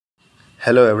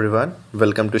Hello everyone,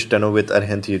 welcome to Steno with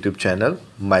ARIHANT YouTube channel.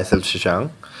 Myself Shashank.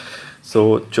 So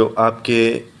जो आपके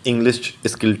English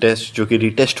skill test जो कि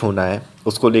retest होना है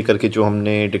उसको लेकर के जो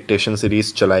हमने डिक्टेशन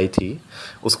सीरीज़ चलाई थी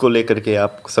उसको लेकर के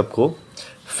आप सबको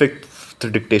फिफ्थ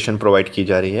डिक्टेशन प्रोवाइड की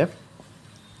जा रही है.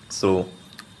 So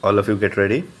all of you get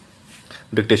ready.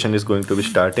 Dictation is going to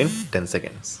be start in 10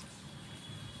 seconds.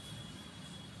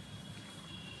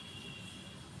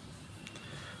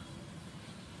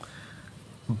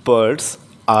 Birds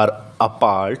are a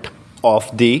part of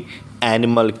the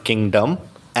animal kingdom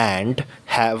and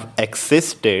have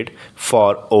existed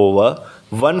for over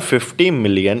 150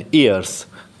 million years.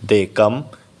 They come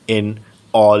in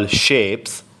all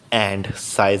shapes and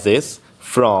sizes,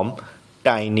 from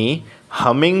tiny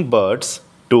hummingbirds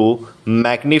to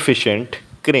magnificent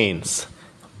cranes.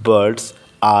 Birds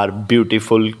are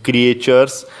beautiful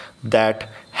creatures that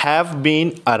have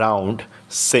been around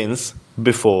since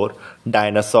before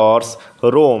dinosaurs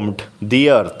roamed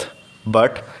the earth.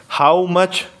 But how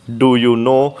much do you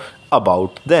know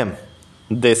about them?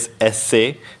 This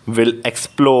essay will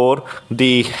explore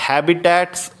the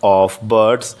habitats of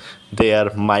birds,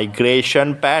 their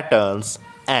migration patterns,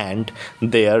 and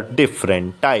their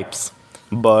different types.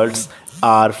 Birds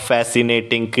are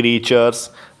fascinating creatures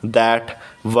that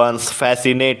once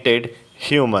fascinated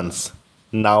humans.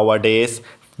 Nowadays,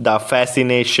 the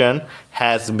fascination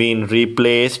has been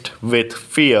replaced with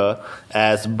fear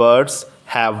as birds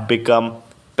have become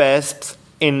pests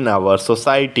in our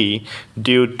society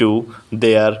due to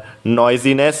their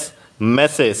noisiness,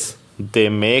 messes they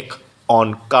make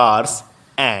on cars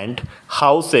and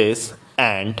houses,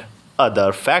 and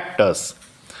other factors.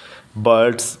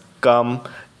 Birds come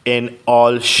in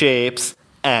all shapes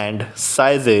and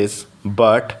sizes,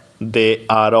 but they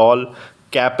are all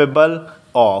capable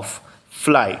of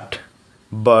flight.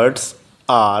 Birds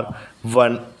are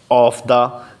one of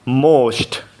the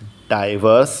most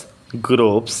diverse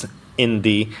groups in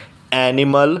the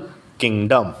animal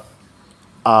kingdom.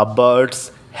 A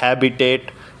bird's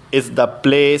habitat is the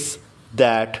place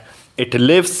that it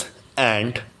lives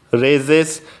and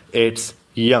raises its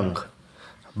young.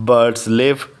 Birds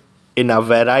live in a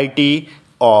variety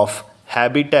of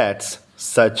habitats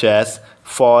such as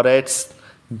forests,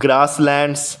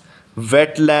 grasslands,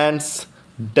 wetlands,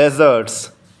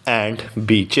 deserts, and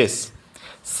beaches.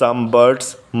 Some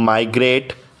birds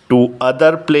migrate to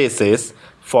other places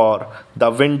for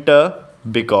the winter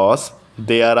because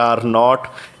there are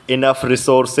not enough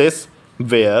resources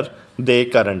where they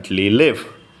currently live.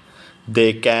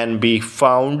 They can be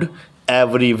found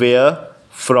everywhere,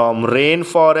 from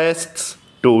rainforests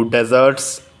to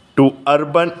deserts to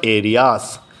urban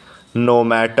areas. No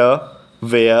matter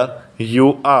where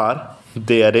you are,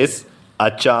 there is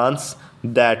a chance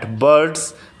that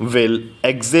birds will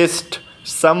exist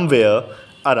somewhere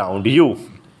around you.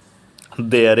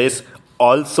 There is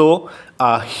also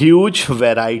a huge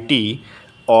variety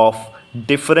of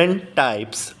different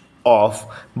types of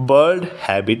bird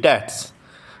habitats.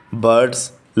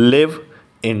 Birds live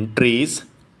in trees,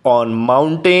 on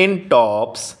mountain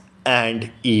tops,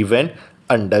 and even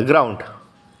underground.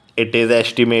 It is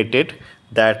estimated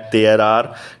that there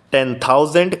are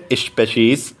 10,000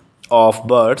 species of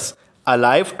birds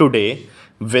alive today,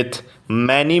 with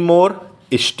many more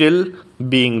still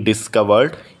being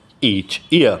discovered each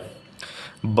year.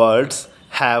 Birds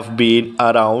have been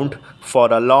around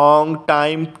for a long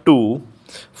time too.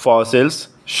 Fossils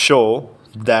show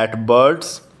that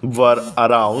birds were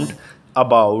around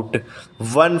about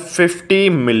 150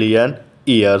 million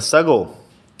years ago.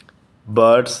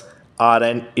 Birds are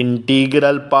an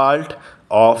integral part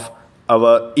of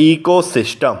our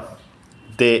ecosystem.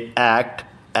 They act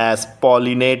as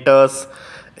pollinators,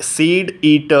 seed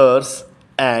eaters,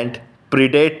 and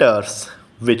predators,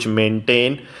 which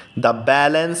maintain the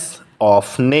balance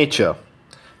of nature.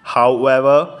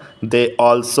 However, they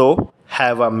also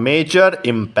have a major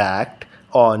impact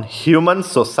on human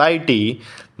society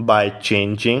by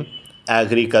changing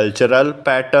agricultural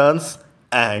patterns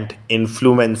and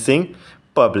influencing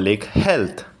public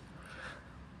health.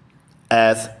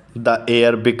 As the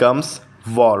air becomes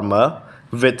warmer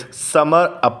with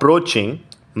summer approaching,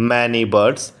 many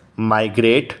birds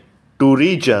migrate to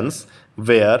regions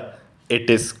where it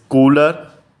is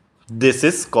cooler. This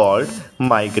is called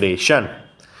migration.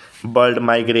 Bird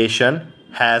migration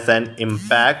has an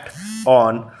impact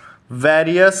on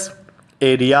various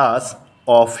areas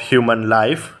of human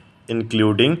life,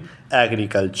 including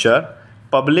agriculture,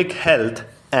 public health,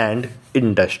 and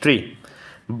industry.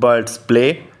 Birds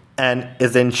play an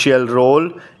essential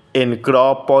role in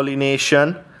crop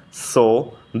pollination,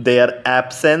 so their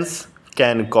absence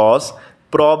can cause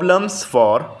problems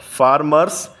for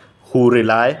farmers who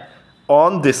rely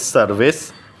on this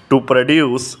service to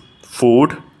produce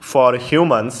food for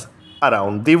humans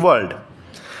around the world.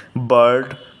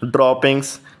 Bird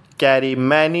droppings carry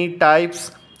many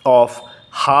types of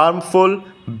harmful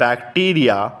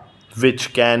bacteria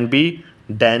which can be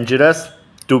dangerous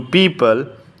to people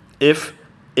if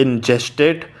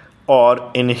ingested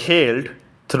or inhaled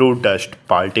through dust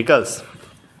particles.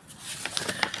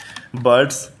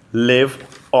 Birds live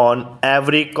on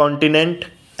every continent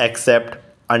except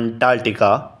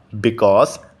Antarctica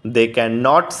because they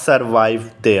cannot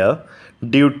survive there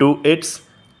due to its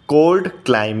cold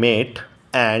climate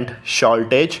and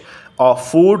shortage of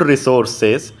food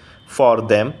resources for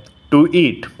them to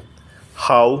eat.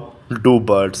 How do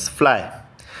birds fly?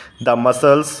 The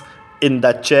muscles in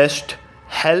the chest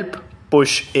help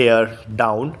push air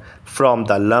down from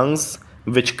the lungs,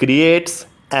 which creates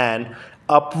an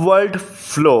upward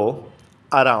flow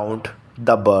around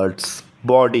the bird's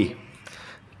body.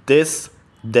 This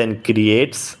then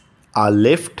creates a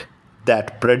lift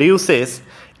that produces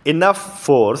enough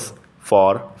force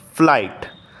for flight.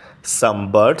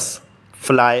 Some birds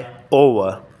fly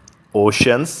over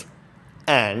oceans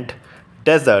and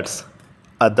deserts,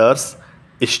 others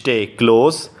stay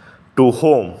close to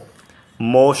home.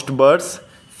 Most birds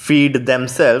feed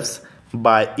themselves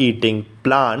by eating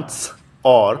plants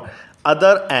or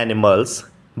other animals,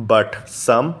 but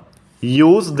some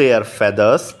use their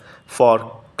feathers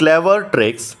for clever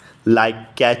tricks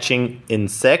like catching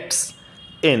insects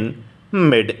in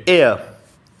mid-air.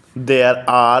 There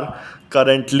are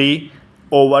currently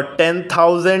over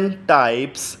 10,000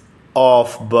 types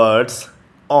of birds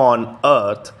on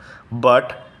earth,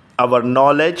 but our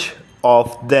knowledge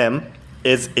of them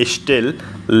is still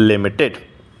limited.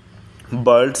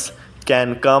 Birds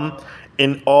can come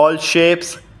in all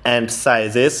shapes and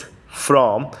sizes,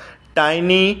 from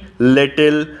tiny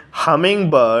little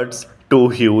hummingbirds to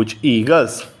huge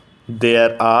eagles.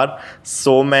 There are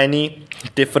so many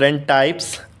different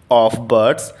types of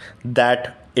birds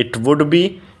that it would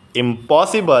be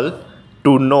impossible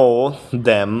to know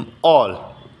them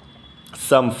all.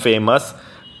 Some famous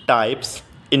types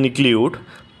include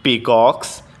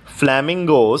peacocks,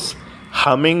 flamingos,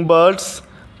 hummingbirds,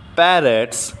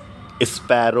 parrots,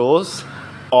 sparrows,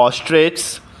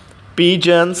 ostriches,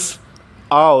 pigeons,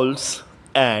 owls,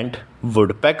 and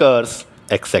woodpeckers,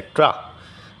 etc.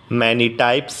 Many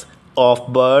types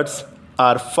of birds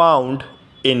are found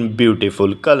in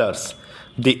beautiful colors.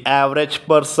 The average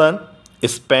person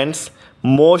spends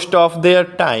most of their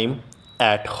time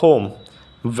at home,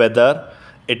 whether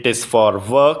it is for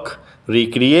work,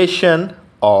 recreation,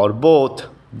 or both.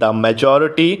 The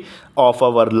majority of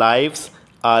our lives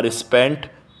are spent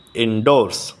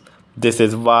indoors. This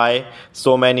is why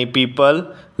so many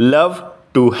people love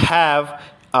to have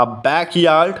a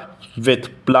backyard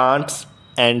with plants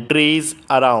and trees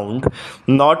around.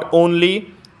 Not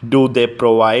only do they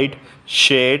provide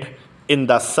shade in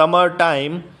the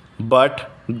summertime,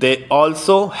 but they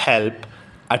also help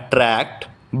attract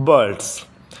birds.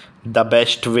 The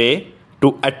best way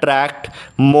to attract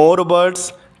more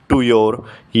birds to your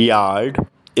yard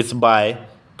is by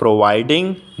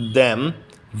providing them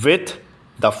with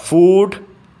the food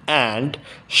and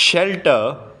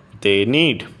shelter they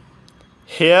need.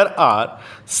 Here are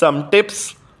some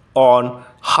tips on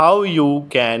how you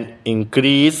can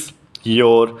increase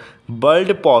your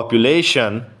bird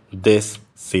population this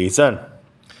season.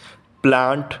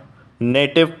 Plant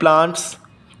native plants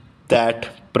that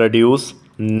produce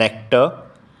nectar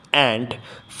and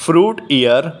fruit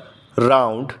year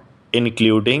round,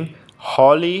 including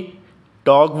holly,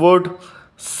 dogwood,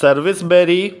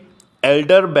 serviceberry,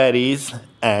 elderberries,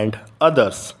 and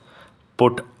others.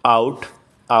 Put out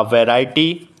a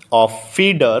variety of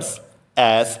feeders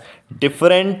as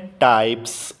different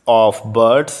types of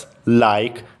birds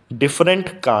like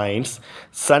different kinds,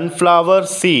 sunflower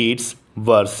seeds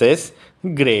versus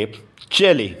grape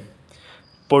jelly.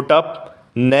 Put up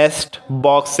nest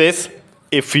boxes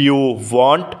if you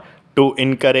want to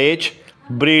encourage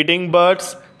breeding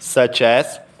birds, such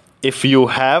as if you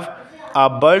have a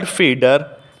bird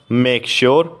feeder, make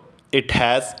sure it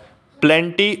has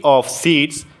plenty of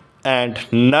seeds and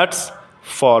nuts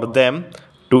for them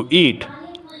to eat.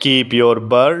 Keep your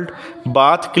bird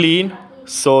bath clean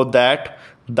so that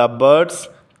the birds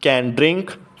can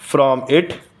drink from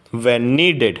it when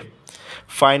needed.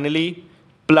 Finally,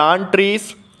 plant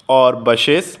trees or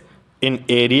bushes in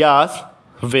areas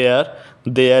where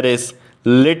there is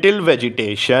little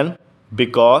vegetation,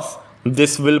 because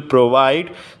this will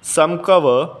provide some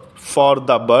cover for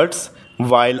the birds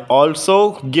while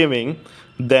also giving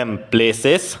them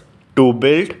places to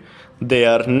build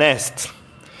their nests.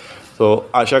 तो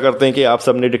आशा करते हैं कि आप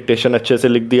सबने dictation अच्छे से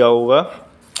लिख दिया होगा।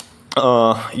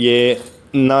 ये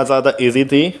ना ज़्यादा इजी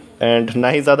थी एंड ना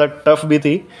ही ज़्यादा टफ़ भी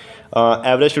थी।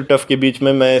 एवरेज टू टफ़ के बीच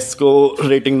में मैं इसको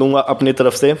रेटिंग दूंगा अपनी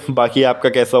तरफ से। बाकी आपका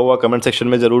कैसा हुआ कमेंट सेक्शन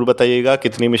में ज़रूर बताइएगा,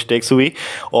 कितनी मिस्टेक्स हुई,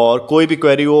 और कोई भी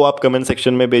क्वेरी हो आप कमेंट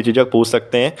सेक्शन में बेझिझक पूछ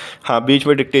सकते हैं। हाँ, बीच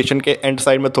में डिक्टेशन के एंड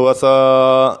साइड में थोड़ा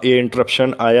सा ये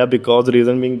इंटरप्शन आया, बिकॉज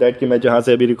रीज़न बीइंग दैट कि मैं जहाँ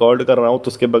से अभी रिकॉर्ड कर रहा हूँ तो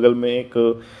उसके बगल में एक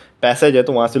पैसेज है,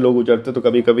 तो वहाँ से लोग गुजरते, तो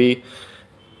कभी कभी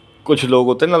कुछ लोग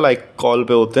होते हैं ना लाइक कॉल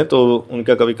पे होते हैं, तो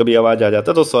उनका कभी कभी आवाज़ आ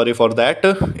जाता है, तो सॉरी फॉर दैट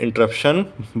इंटरप्शन।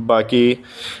 बाकी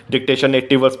डिक्टेशन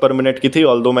 80 वर्ड्स पर मिनट की थी,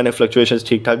 ऑल्दो मैंने फ्लक्चुएशंस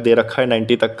ठीक ठाक दे रखा है,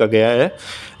 90 तक का गया है।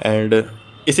 एंड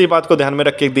इसी बात को ध्यान में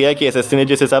रख के दिया है कि एसएससी ने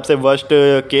जिस हिसाब से वर्स्ट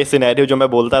केस सिनेरियो जो मैं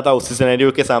बोलता था उसी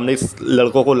सिनेरियो के सामने इस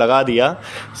लड़कों को लगा दिया।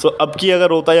 सो अब की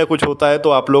अगर होता है या कुछ होता है तो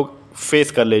आप लोग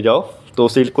फेस कर ले जाओ, तो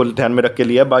उसी को ध्यान में रख के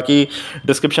लिया। बाकी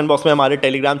डिस्क्रिप्शन बॉक्स में हमारे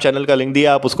टेलीग्राम चैनल का लिंक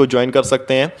दिया, आप उसको ज्वाइन कर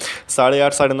सकते हैं।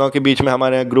 8:30 9:30 के बीच में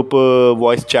हमारे ग्रुप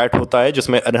वॉइस चैट होता है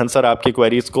जिसमें अरिहंत सर आपकी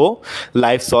क्वेरीज को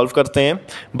लाइव सॉल्व करते हैं।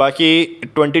 बाकी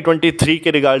 2023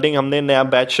 के रिगार्डिंग हमने नया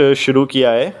बैच शुरू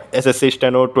किया है एसएससी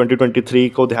स्टेनो 2023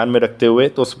 को ध्यान में रखते हुए,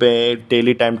 तो उस पर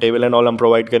daily time table and all हम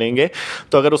प्रोवाइड करेंगे।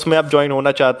 तो अगर उसमें आप ज्वाइन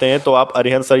होना चाहते हैं तो आप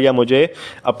अरिहंत सर या मुझे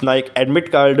अपना एक admit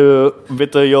card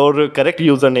with your correct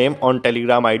user name on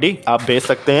Telegram ID आप भेज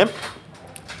सकते हैं,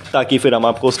 ताकि फिर हम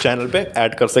आपको उस चैनल पे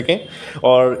ऐड कर सकें,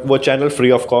 और वो चैनल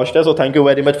फ्री ऑफ कॉस्ट है। So thank you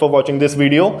very much for watching this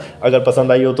video. अगर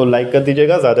पसंद आई हो तो लाइक कर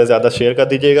दीजिएगा, ज़्यादा से ज़्यादा शेयर कर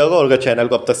दीजिएगा, और अगर चैनल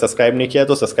को अब तक सब्सक्राइब नहीं किया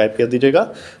तो सब्सक्राइब कर दीजिएगा।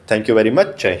 Thank you very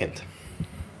much. जय हिंद।